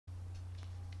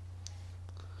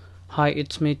Hi,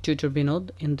 it's me, Tutor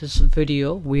Binod. In this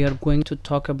video, we are going to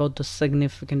talk about the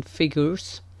significant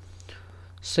figures.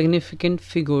 Significant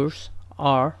figures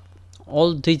are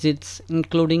all digits,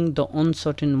 including the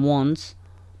uncertain ones,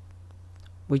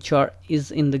 which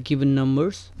is in the given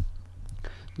numbers.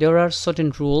 There are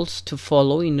certain rules to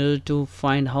follow in order to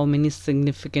find how many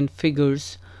significant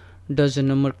figures does a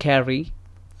number carry.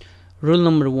 Rule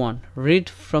number 1: read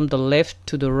from the left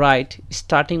to the right,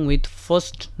 starting with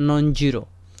first non-zero.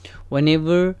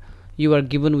 Whenever you are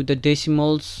given with the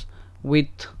decimals with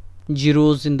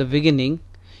zeros in the beginning,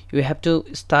 you have to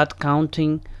start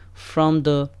counting from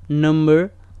the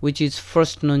number which is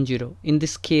first non-zero. In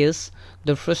this case,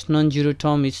 the first non-zero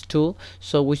term is 2,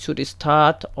 so we should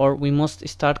start, or we must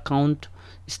start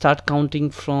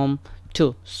counting from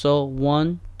 2. So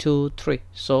 1, 2, 3.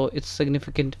 So its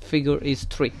significant figure is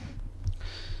 3.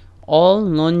 All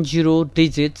non-zero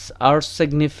digits are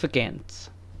significant.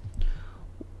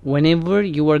 Whenever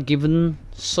you are given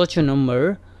such a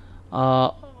number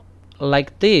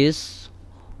like this,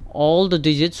 all the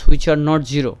digits which are not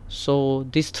zero, so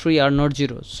these 3 are not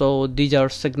zero, so these are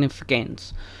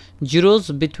significant.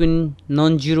 Zeros between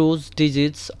non-zeros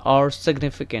digits are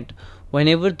significant.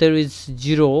 Whenever there is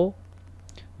 0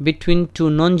 between two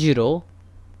non-zero,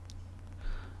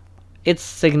 it's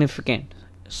significant.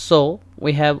 So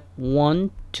we have 1,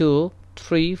 2,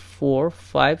 3, 4,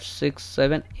 5, 6,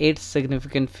 7, 8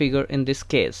 significant figure in this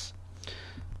case.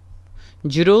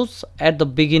 Zeros at the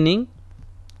beginning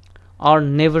are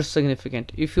never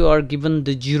significant. If you are given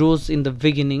the zeros in the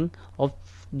beginning of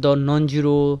the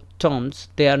non-zero terms,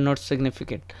 they are not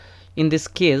significant. In this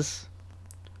case,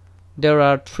 there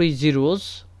are 3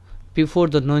 zeros before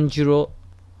the non-zero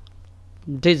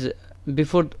digit.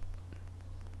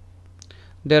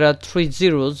 There are 3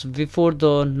 zeros before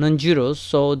the non-zeros,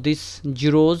 so these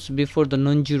zeros before the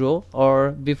non-zero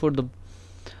or before the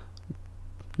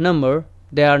number,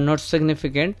 they are not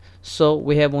significant, so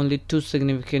we have only 2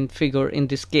 significant figure in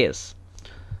this case.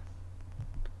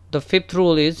 The fifth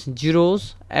rule is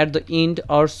zeros at the end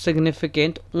are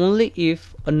significant only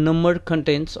if a number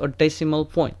contains a decimal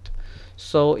point.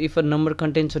 So if a number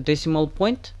contains a decimal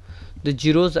point, the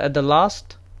zeros at the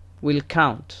last will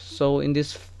count. So in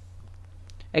this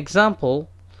example,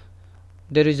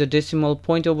 there is a decimal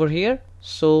point over here,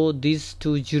 so these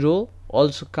 2 zeros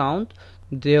also count.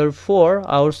 Therefore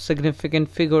our significant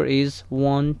figure is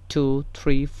 1, 2,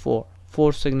 3,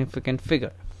 4 significant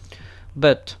figure.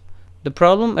 But the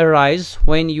problem arises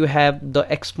when you have the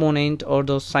exponent or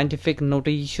the scientific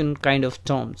notation kind of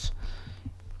terms.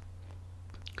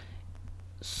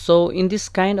 So in this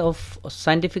kind of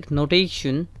scientific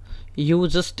notation, you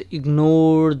just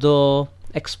ignore the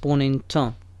exponent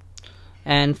term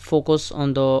and focus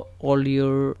on the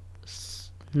earlier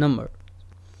number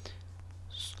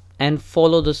and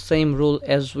follow the same rule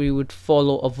as we would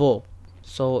follow above.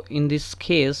 So in this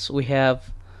case, we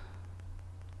have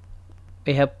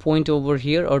point over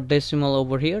here or decimal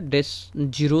over here.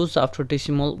 Zeros after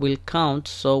decimal will count,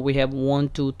 so we have 1,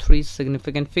 2, 3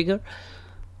 significant figure,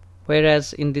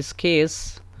 whereas in this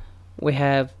case we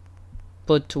have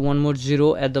put one more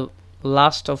 0 at the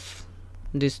last of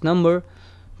this number.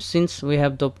 Since we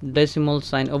have the decimal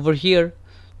sign over here,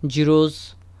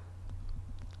 zeros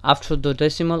after the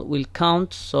decimal will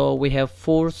count, so we have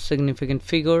 4 significant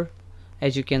figure,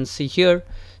 as you can see here.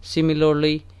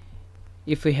 Similarly,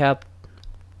 if we have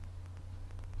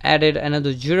added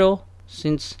another 0,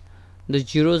 since the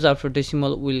zeros after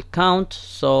decimal will count,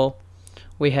 so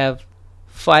we have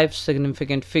 5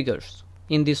 significant figures.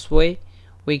 In this way,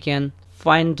 we can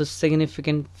find the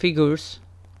significant figures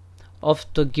of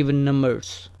the given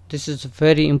numbers. This is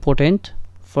very important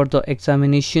for the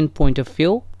examination point of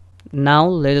view. Now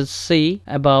let us see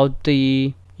about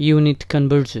the unit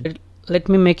conversion. Let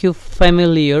me make you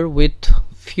familiar with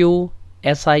few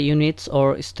SI units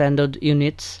or standard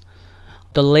units.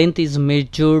 The length is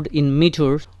measured in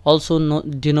meters, also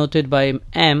denoted by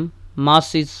m.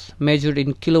 Mass is measured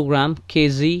in kilogram,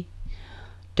 kg.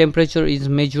 Temperature is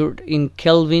measured in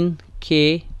Kelvin,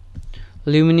 K.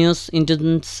 Luminous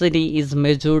intensity is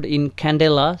measured in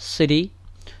candela, CD.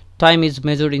 Time is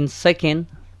measured in second,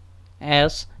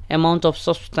 S. Amount of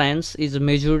substance is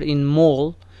measured in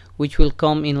mole, which will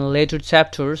come in later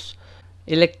chapters.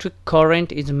 Electric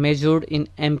current is measured in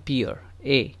ampere,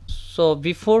 A. So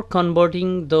before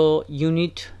converting the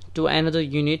unit to another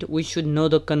unit, we should know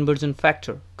the conversion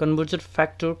factor. Conversion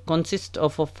factor consists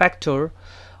of a factor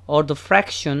or the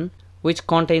fraction which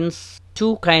contains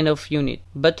 2 kind of unit,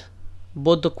 but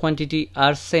both the quantity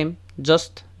are same,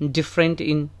 just different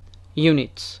in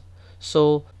units.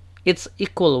 So it's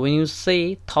equal when you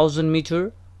say 1000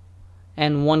 meter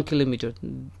and 1 kilometer.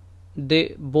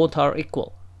 they both are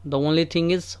equal. The only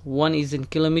thing is one is in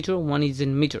kilometer, one is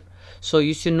in meter. So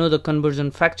you should know the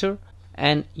conversion factor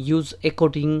and use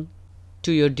according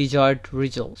to your desired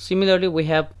result. Similarly, we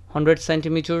have 100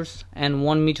 centimeters and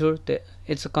 1 meter.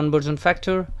 It's a conversion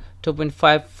factor.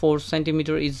 2.54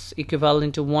 centimeter is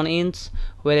equivalent to 1 inch,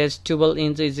 whereas 12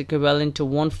 inch is equivalent to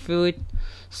 1 foot.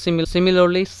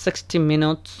 Similarly, 60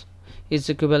 minutes is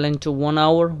equivalent to 1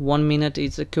 hour. 1 minute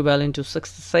is equivalent to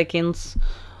 60 seconds.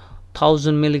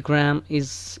 1000 milligram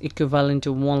is equivalent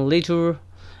to 1 liter,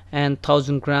 and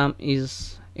 1000 gram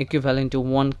is equivalent to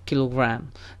 1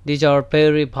 kilogram. These are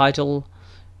very vital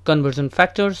conversion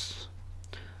factors.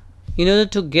 In order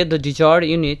to get the desired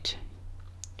unit,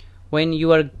 when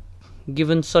you are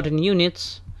given certain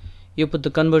units, you put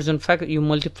the conversion factor, you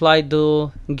multiply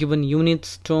the given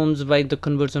units terms by the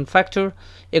conversion factor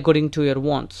according to your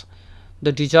wants.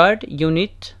 The desired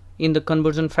unit in the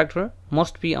conversion factor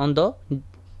must be on the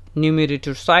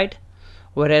numerator side,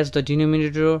 whereas the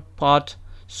denominator part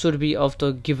should be of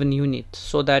the given unit,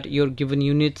 so that your given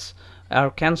units are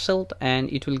cancelled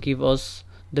and it will give us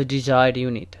the desired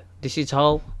unit. This is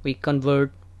how we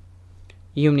convert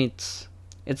units.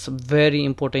 It's very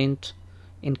important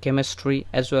in chemistry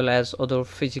as well as other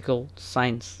physical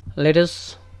science. Let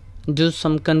us do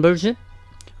some conversion.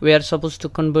 We are supposed to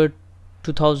convert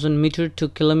 2000 meter to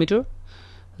kilometer.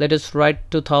 Let us write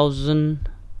 2000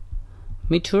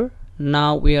 meter.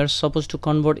 Now we are supposed to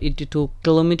convert it to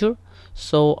kilometer,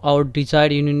 so our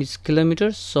desired unit is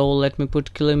kilometer, so let me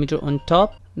put kilometer on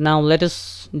top. Now let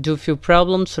us do few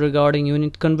problems regarding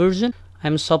unit conversion. I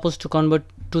am supposed to convert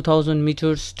 2000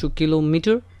 meters to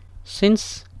kilometer.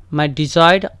 Since my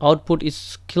desired output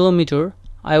is kilometer,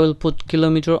 I will put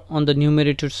kilometer on the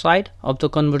numerator side of the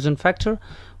conversion factor,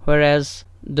 whereas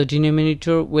the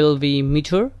denominator will be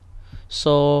meter.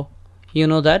 So you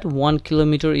know that 1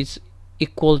 kilometer is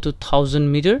equal to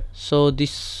 1000 meter, so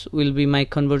this will be my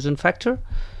conversion factor.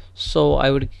 So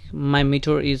my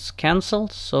meter is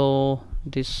cancelled, so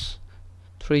this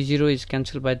 30 is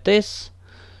cancelled by this.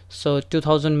 So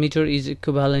 2000 meter is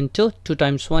equivalent to 2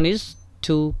 times 1 is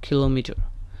 2 kilometer.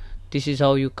 This is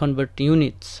how you convert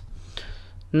units.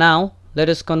 Now let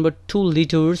us convert 2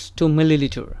 liters to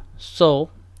milliliter.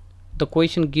 So the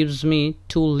question gives me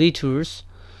 2 liters,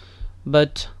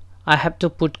 but I have to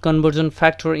put conversion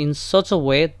factor in such a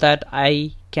way that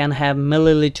I can have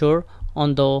milliliter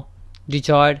on the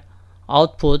desired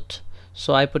output.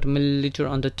 So I put milliliter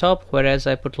on the top, whereas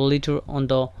I put liter on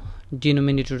the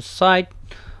denominator side.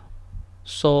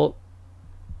 So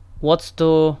what's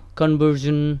the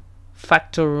conversion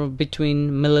factor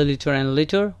between milliliter and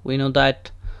liter? We know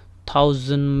that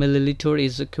 1000 milliliter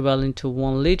is equivalent to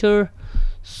 1 liter,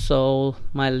 so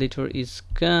my liter is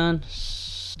gone.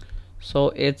 So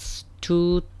it's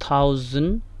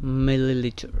 2000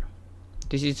 milliliter.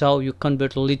 This is how you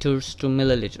convert liters to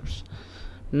milliliters.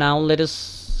 Now let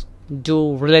us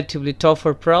do relatively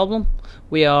tougher problem.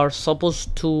 We are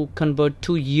supposed to convert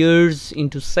 2 years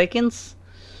into seconds.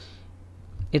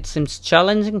 It seems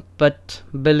challenging, but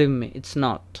believe me, it's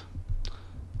not.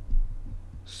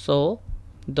 So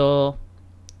the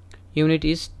unit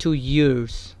is 2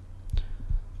 years.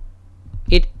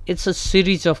 It's a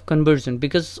series of conversion,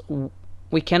 because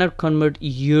we cannot convert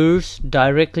years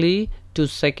directly to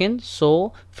seconds.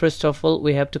 So first of all,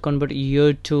 we have to convert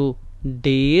year to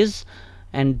days,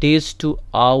 and days to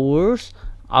hours,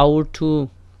 hour to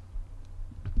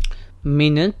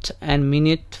minute, and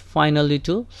minute finally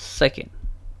to second.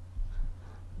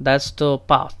 That's the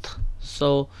path.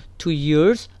 So 2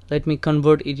 years, let me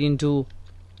convert it into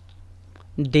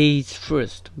days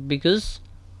first, because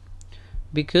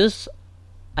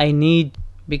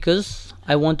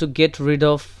I want to get rid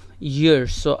of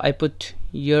years, so I put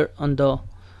year on the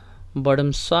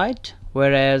bottom side,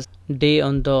 whereas day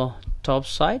on the top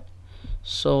side.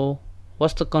 So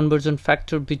what's the conversion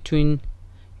factor between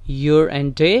year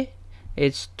and day?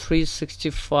 It's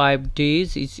 365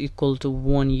 days is equal to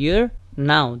 1 year.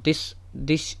 Now this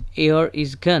year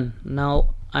is gone.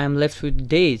 Now I am left with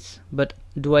days, but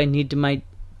do I need my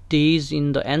days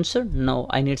in the answer? No,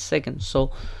 I need seconds.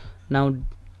 So now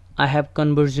I have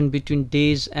conversion between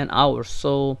days and hours,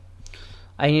 so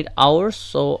I need hours,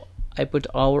 so I put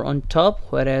hour on top,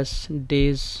 whereas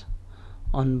days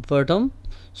on bottom.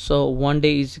 So 1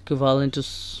 day is equivalent to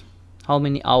how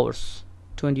many hours?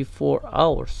 24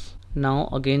 hours. Now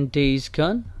again day is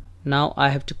gone. Now I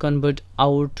have to convert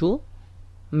hour to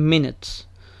minutes,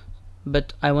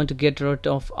 but I want to get rid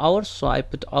of hours, so I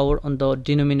put hour on the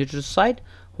denominator side,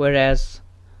 whereas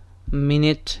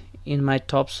minute in my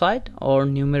top side or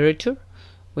numerator.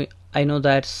 I know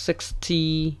that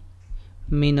 60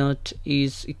 minute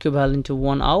is equivalent to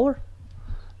 1 hour,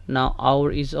 Now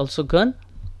hour is also gone.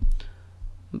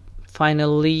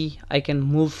 Finally I can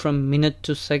move from minute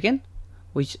to second,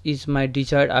 which is my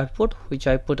desired output, which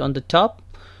I put on the top,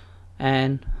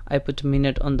 and I put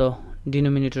minute on the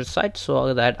denominator side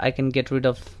so that I can get rid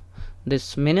of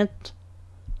this minute.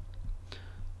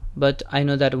 But I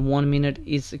know that 1 minute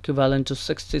is equivalent to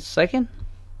 60 seconds.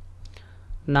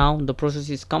 Now the process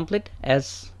is complete,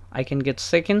 as I can get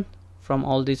second from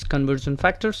all these conversion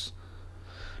factors.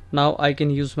 Now I can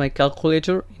use my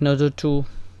calculator in order to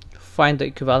find the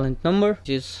equivalent number, which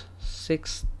is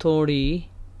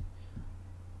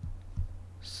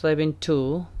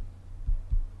 630.72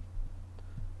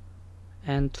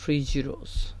 and 3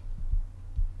 zeros.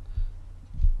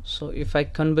 So if I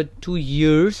convert to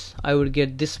years, I would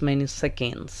get this many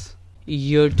seconds.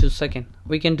 Year to second.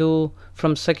 We can do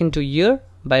from second to year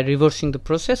by reversing the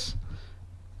process.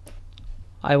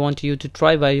 I want you to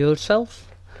try by yourself.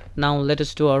 Now let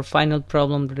us do our final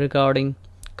problem regarding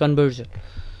conversion.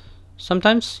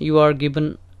 Sometimes you are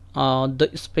given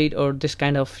the speed or this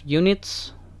kind of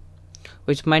units,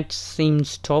 which might seem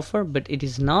tougher, but it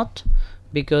is not,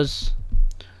 because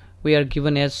we are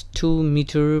given as 2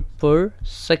 meter per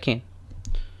second.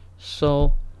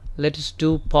 So let us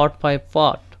do part by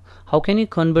part. How can you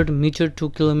convert meter to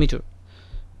kilometer?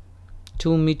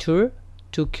 2 meter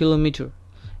to kilometer.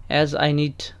 As I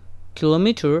need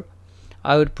kilometer,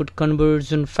 I would put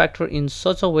conversion factor in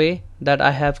such a way that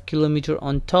I have kilometer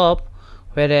on top,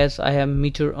 whereas I have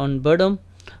meter on bottom.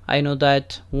 I know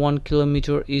that 1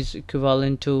 kilometer is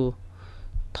equivalent to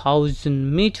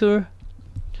 1000 meter.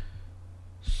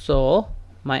 So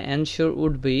my answer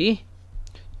would be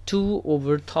 2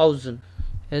 over 1000.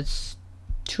 It's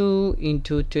 2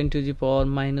 into 10 to the power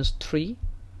minus 3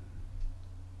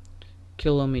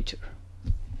 kilometer.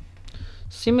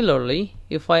 Similarly,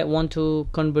 if I want to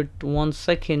convert 1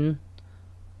 second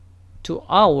to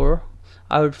hour,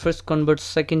 I would first convert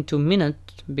second to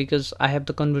minute, because I have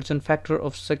the conversion factor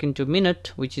of second to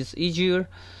minute, which is easier.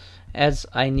 As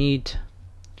I need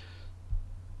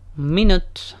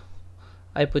minute,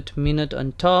 I put minute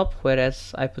on top,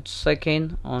 whereas I put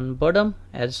second on bottom,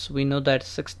 as we know that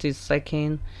 60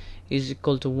 seconds is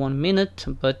equal to 1 minute,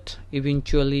 but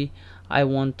eventually I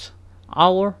want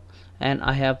hour, and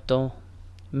I have the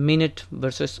minute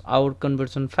versus hour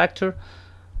conversion factor.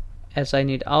 As I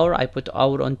need hour, I put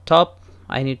hour on top.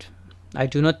 I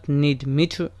do not need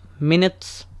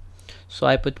minutes, so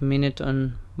I put minute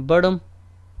on bottom.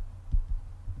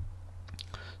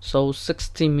 So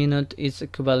 60 minutes is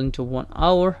equivalent to 1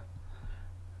 hour.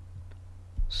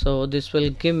 So this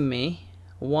will give me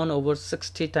 1 over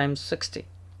 60 times 60.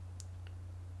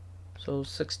 So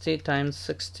 60 times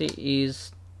 60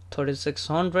 is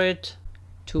 3600.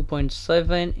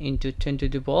 2.7 into 10 to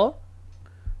the power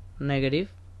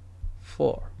negative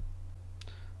 4.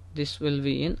 This will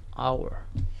be in hour.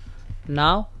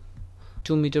 Now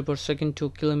 2 meter per second to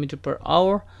kilometer per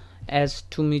hour, as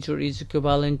 2 meter is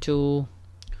equivalent to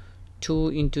 2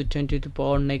 into 10 to the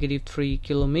power negative 3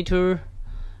 kilometer,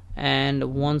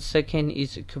 and 1 second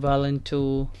is equivalent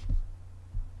to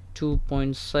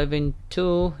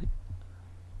 2.72,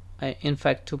 in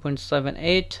fact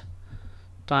 2.78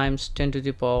 times 10 to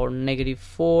the power negative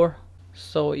 4.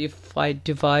 So if I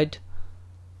divide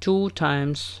 2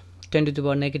 times 10 to the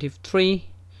power negative 3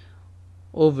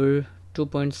 over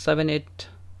 2.78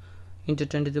 into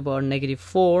 10 to the power negative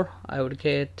 4, I would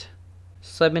get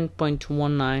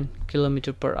 7.19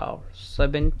 kilometer per hour.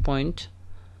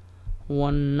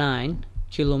 7.19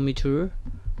 kilometer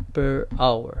per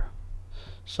hour.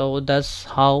 So that's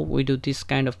how we do this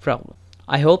kind of problem.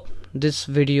 I hope this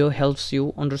video helps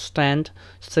you understand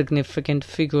significant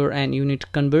figure and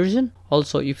unit conversion.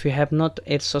 Also, if you have not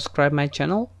yet subscribed my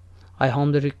channel, I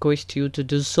humbly request you to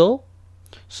do so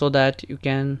that you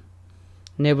can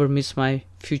never miss my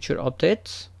future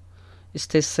updates.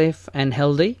 Stay safe and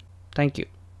healthy. Thank you.